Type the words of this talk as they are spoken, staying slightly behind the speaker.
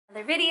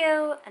Another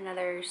video,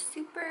 another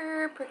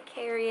super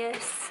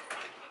precarious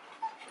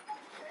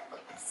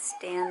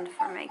stand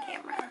for my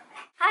camera.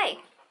 Hi,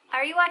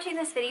 are you watching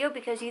this video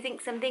because you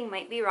think something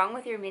might be wrong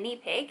with your mini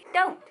pig?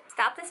 Don't.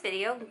 Stop this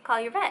video and call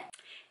your vet.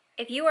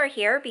 If you are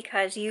here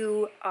because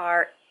you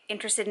are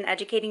interested in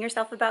educating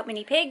yourself about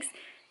mini pigs,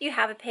 you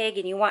have a pig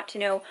and you want to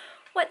know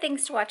what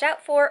things to watch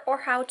out for or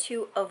how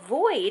to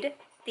avoid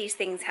these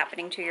things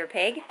happening to your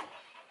pig,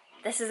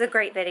 this is a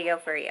great video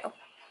for you.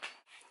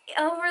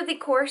 Over the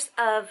course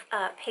of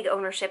pig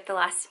ownership the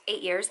last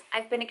 8 years,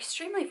 I've been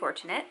extremely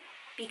fortunate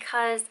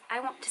because I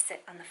want to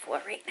sit on the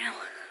floor right now.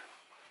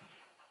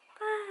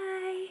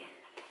 Bye.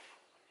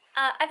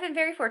 I've been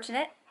very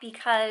fortunate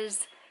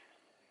because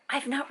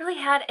I've not really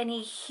had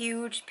any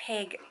huge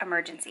pig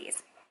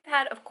emergencies. I've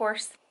had, of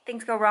course,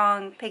 things go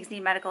wrong, pigs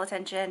need medical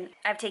attention.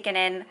 I've taken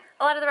in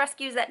a lot of the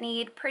rescues that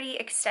need pretty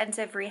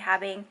extensive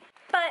rehabbing,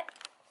 but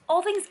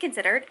all things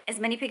considered, as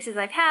many pigs as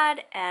I've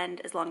had and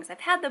as long as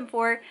I've had them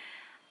for,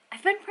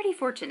 I've been pretty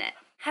fortunate.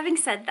 Having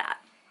said that,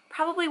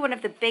 probably one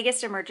of the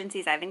biggest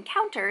emergencies I've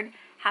encountered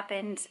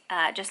happened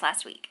just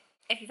last week.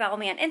 If you follow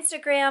me on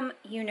Instagram,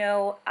 you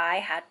know I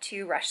had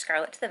to rush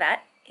Scarlett to the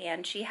vet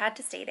and she had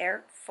to stay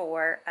there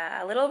for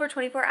a little over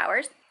 24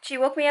 hours. She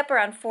woke me up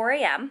around 4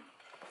 a.m.,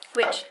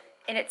 which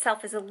in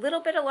itself is a little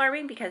bit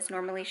alarming because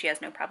normally she has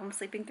no problem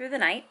sleeping through the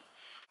night.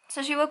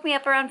 So she woke me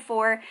up around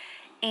 4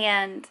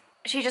 and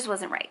she just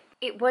wasn't right.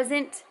 It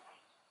wasn't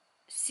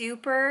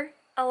super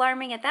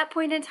alarming at that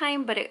point in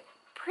time, but it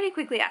pretty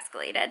quickly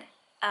escalated.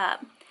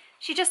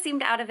 She just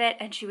seemed out of it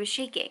and she was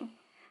shaking.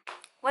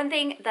 One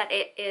thing that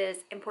it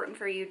is important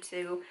for you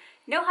to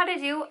know how to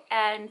do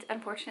and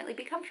unfortunately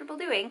be comfortable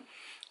doing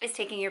is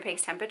taking your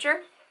pig's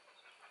temperature.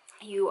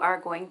 You are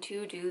going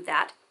to do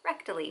that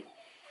rectally.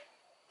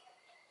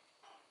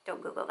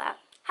 Don't Google that.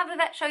 Have the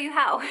vet show you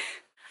how.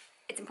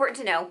 It's important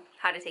to know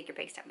how to take your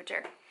pig's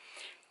temperature.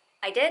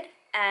 I did,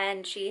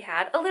 and she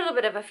had a little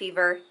bit of a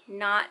fever,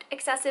 not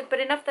excessive, but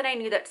enough that I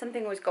knew that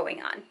something was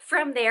going on.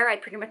 From there, I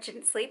pretty much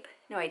didn't sleep.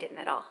 No, I didn't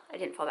at all. I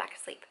didn't fall back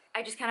asleep.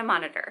 I just kind of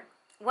monitor.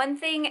 One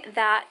thing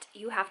that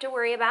you have to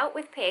worry about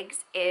with pigs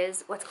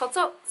is what's called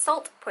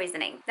salt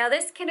poisoning. Now,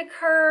 this can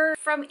occur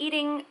from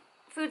eating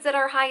foods that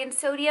are high in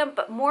sodium,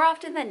 but more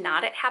often than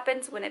not, it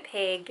happens when a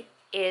pig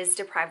is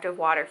deprived of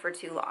water for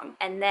too long.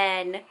 And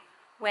then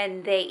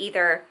when they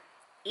either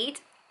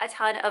eat a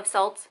ton of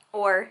salt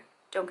or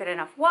don't get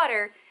enough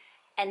water,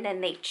 and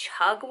then they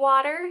chug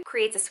water,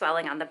 creates a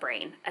swelling on the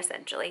brain,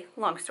 essentially,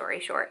 long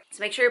story short.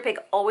 So make sure your pig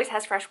always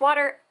has fresh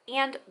water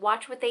and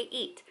watch what they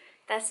eat.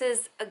 This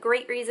is a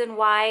great reason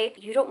why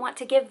you don't want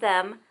to give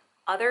them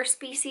other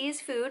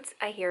species foods.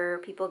 I hear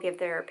people give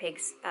their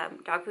pigs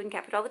dog food and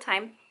cat food all the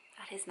time.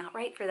 That is not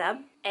right for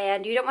them.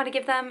 And you don't want to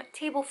give them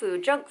table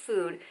food, junk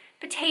food,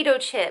 potato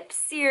chips,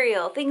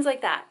 cereal, things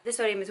like that. The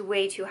sodium is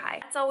way too high.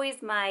 That's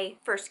always my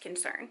first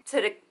concern.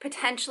 So to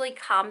potentially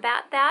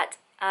combat that,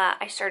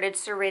 I started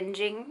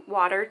syringing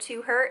water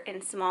to her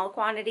in small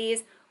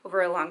quantities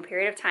over a long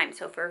period of time.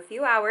 So for a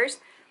few hours,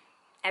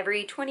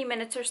 every 20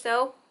 minutes or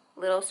so,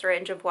 little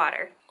syringe of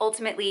water.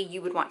 Ultimately,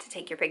 you would want to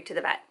take your pig to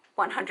the vet,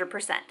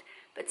 100%.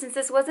 But since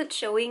this wasn't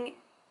showing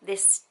the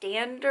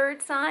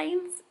standard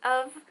signs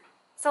of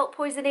salt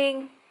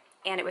poisoning,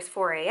 and it was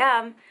 4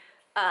 a.m.,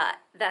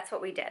 that's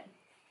what we did.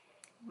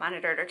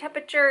 Monitored her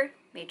temperature,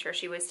 made sure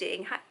she was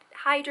staying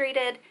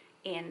hydrated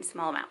in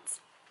small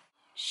amounts.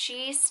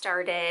 She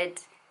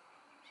started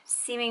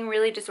seeming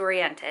really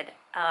disoriented,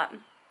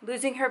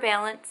 losing her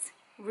balance,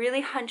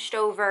 really hunched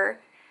over.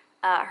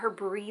 Her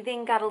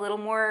breathing got a little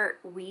more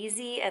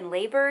wheezy and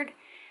labored,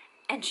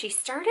 and she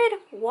started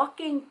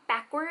walking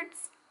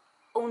backwards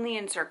only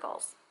in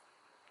circles.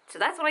 So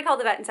that's when I called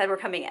the vet and said, we're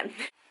coming in.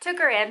 Took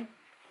her in.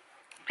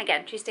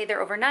 Again, she stayed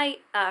there overnight.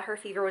 Her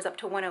fever was up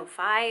to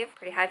 105,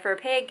 pretty high for a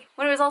pig.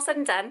 When it was all said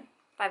and done,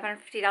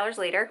 $550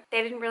 later,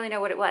 they didn't really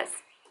know what it was.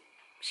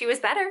 She was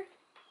better.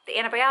 The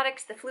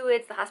antibiotics, the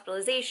fluids, the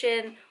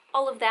hospitalization,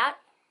 all of that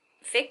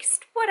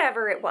fixed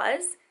whatever it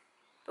was,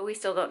 but we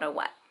still don't know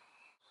what.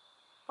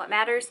 What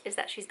matters is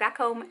that she's back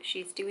home,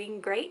 she's doing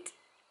great,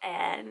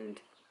 and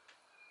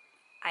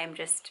I'm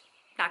just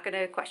not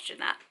gonna question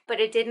that. But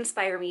it did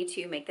inspire me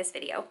to make this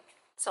video.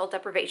 Salt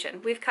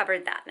deprivation, we've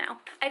covered that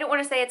now. I don't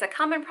wanna say it's a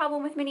common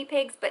problem with mini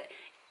pigs, but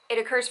it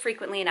occurs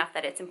frequently enough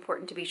that it's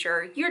important to be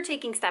sure you're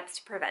taking steps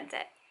to prevent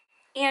it.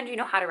 And you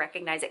know how to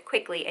recognize it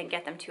quickly and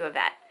get them to a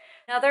vet.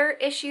 Another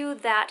issue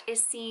that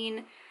is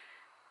seen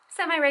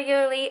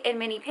semi-regularly in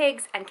mini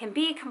pigs and can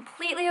be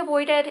completely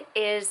avoided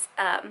is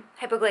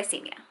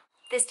hypoglycemia.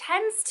 This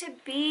tends to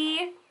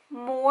be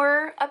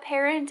more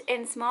apparent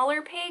in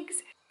smaller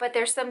pigs, but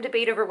there's some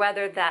debate over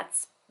whether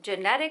that's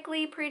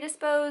genetically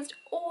predisposed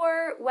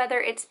or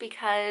whether it's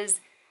because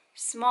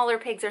smaller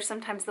pigs are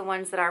sometimes the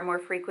ones that are more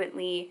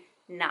frequently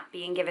not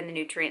being given the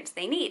nutrients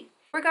they need.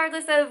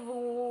 Regardless of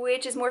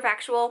which is more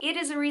factual, it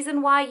is a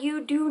reason why you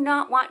do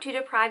not want to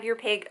deprive your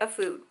pig of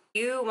food.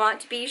 You want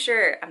to be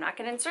sure. I'm not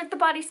going to insert the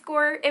body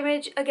score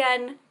image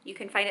again. You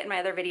can find it in my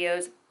other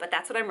videos, but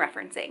that's what I'm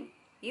referencing.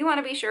 You want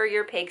to be sure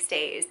your pig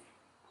stays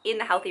in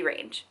the healthy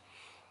range.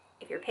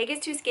 If your pig is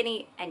too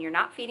skinny and you're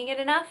not feeding it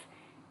enough,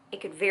 it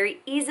could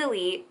very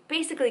easily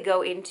basically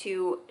go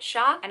into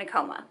shock and a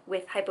coma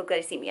with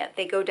hypoglycemia.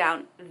 They go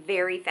down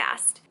very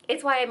fast.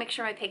 It's why I make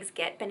sure my pigs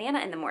get banana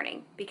in the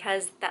morning,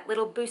 because that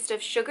little boost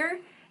of sugar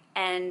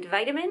and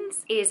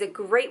vitamins is a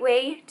great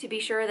way to be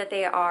sure that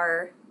they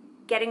are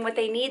getting what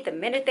they need the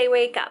minute they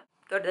wake up.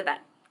 Go to the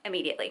vet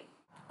immediately.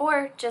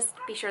 Or just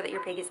be sure that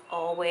your pig is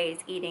always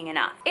eating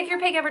enough. If your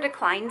pig ever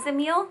declines a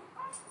meal,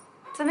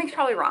 something's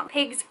probably wrong.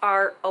 Pigs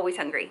are always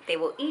hungry. They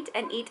will eat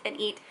and eat and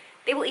eat.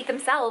 They will eat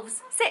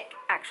themselves sick,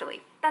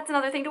 actually. That's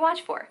another thing to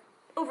watch for,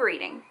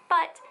 overeating.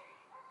 But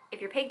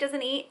if your pig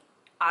doesn't eat,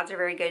 odds are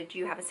very good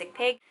you have a sick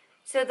pig.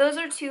 So those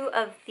are two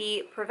of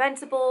the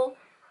preventable,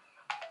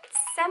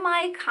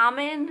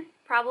 semi-common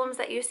problems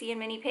that you see in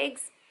mini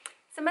pigs.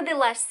 Some of the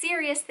less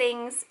serious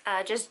things,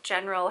 just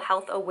general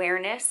health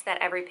awareness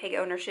that every pig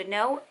owner should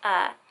know.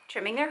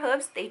 Trimming their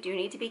hooves, they do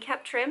need to be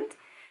kept trimmed.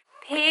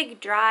 Pig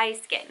dry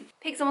skin.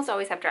 Pigs almost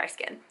always have dry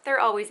skin. They're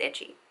always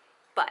itchy.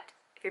 But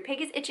if your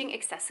pig is itching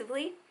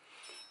excessively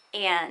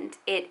and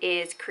it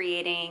is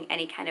creating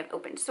any kind of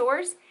open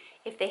sores,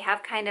 if they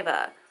have kind of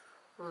a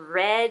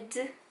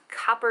red,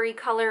 coppery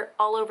color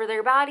all over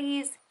their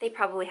bodies, they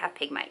probably have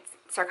pig mites,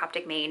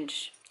 sarcoptic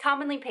mange,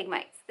 commonly pig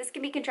mites. This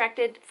can be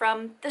contracted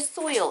from the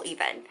soil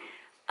even.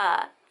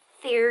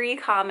 Very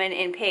common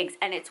in pigs,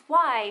 and it's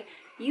why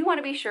you want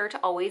to be sure to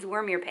always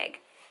worm your pig.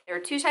 There are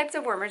two types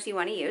of wormers you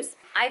want to use.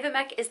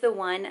 Ivomec is the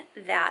one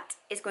that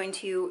is going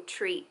to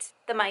treat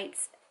the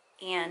mites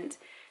and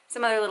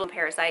some other little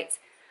parasites.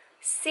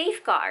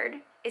 Safeguard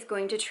is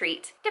going to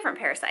treat different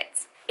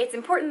parasites. It's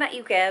important that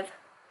you give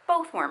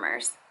both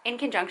wormers in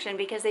conjunction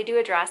because they do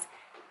address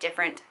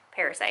different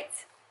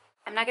parasites.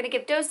 I'm not going to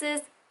give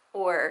doses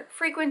or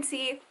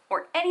frequency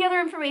or any other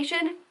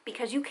information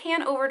because you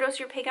can overdose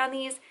your pig on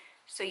these,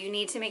 so you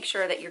need to make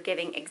sure that you're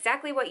giving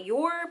exactly what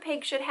your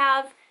pig should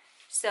have.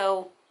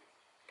 So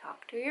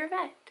talk to your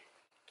vet.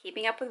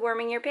 Keeping up with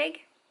worming your pig,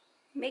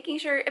 making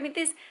sure, some of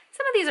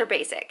these are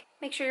basic.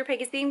 Make sure your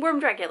pig is being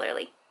wormed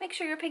regularly. Make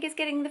sure your pig is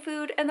getting the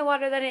food and the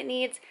water that it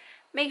needs.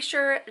 Make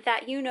sure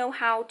that you know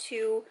how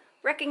to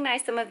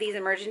recognize some of these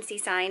emergency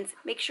signs.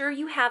 Make sure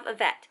you have a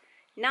vet.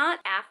 Not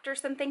after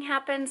something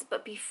happens,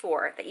 but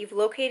before, that you've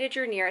located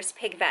your nearest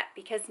pig vet,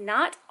 because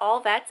not all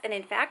vets, and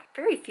in fact,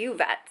 very few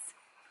vets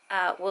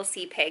will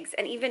see pigs,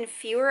 and even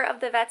fewer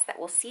of the vets that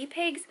will see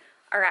pigs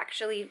are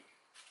actually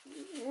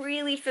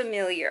really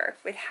familiar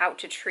with how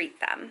to treat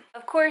them.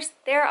 Of course,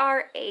 there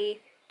are a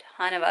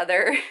ton of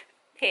other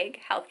pig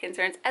health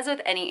concerns, as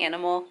with any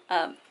animal.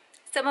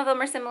 Some of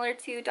them are similar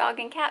to dog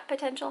and cat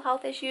potential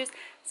health issues.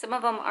 Some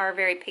of them are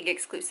very pig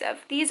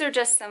exclusive. These are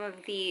just some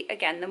of the,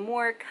 again, the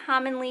more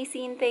commonly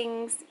seen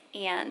things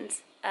and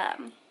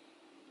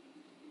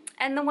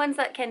the ones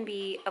that can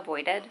be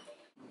avoided.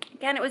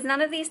 Again, it was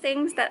none of these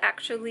things that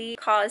actually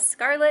caused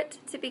Scarlett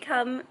to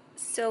become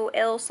so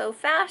ill so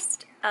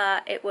fast.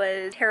 It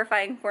was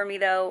terrifying for me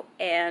though,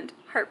 and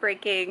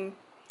heartbreaking,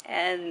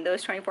 and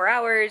those 24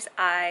 hours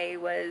I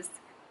was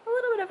a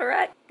little bit of a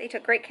wreck. They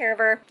took great care of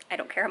her. I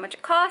don't care how much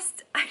it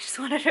cost. I just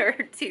wanted her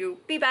to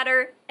be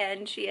better,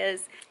 and she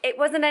is. It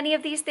wasn't any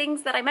of these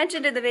things that I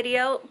mentioned in the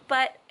video,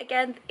 but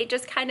again, it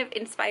just kind of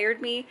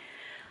inspired me.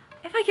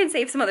 If I can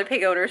save some other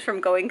pig owners from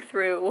going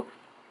through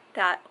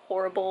that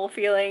horrible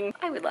feeling,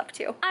 I would love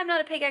to. I'm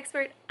not a pig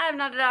expert, I'm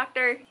not a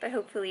doctor, but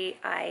hopefully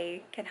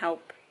I can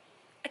help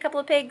a couple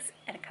of pigs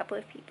and a couple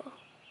of people.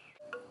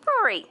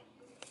 Rory,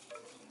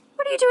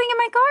 what are you doing in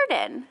my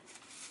garden?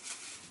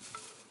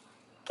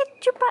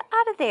 Get your butt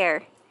out of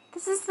there.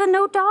 This is the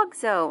no dog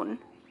zone.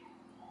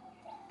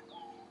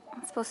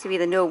 It's supposed to be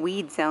the no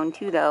weed zone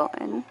too though,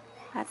 and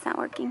that's not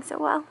working so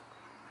well.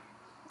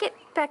 Get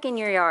back in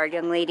your yard,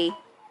 young lady.